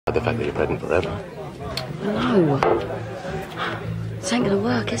But the fact that you're pregnant forever. No. This ain't gonna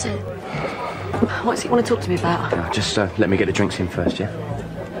work, is it? What's he want to talk to me about? No, just let me get the drinks in first, yeah?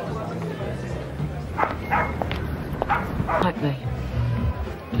 Like me.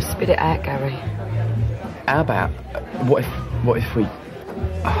 Just spit it out, Gary. How about... What if we...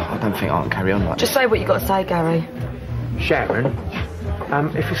 I don't think I can carry on like Just say what you got to say, Gary. Sharon,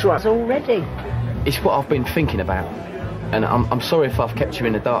 if it's right... Already? It's what I've been thinking about. And I'm sorry if I've kept you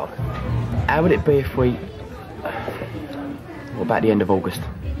in the dark. How would it be if we... What about the end of August?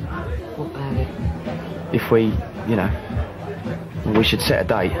 What about it? If we, you know... We should set a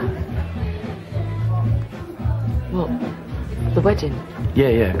date. What? The wedding?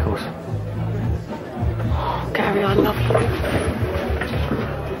 Yeah, of course. Oh, Gary, I love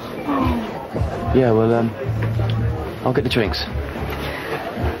you. Yeah, well, I'll get the drinks.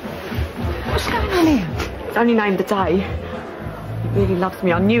 What's going on here? He's only named the day. He really loves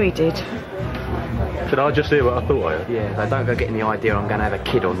me. I knew he did. Did I just hear what I thought I heard? Yeah, but don't go getting the idea I'm going to have a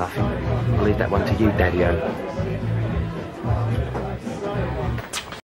kid or nothing. I'll leave that one to you, Daddy-O.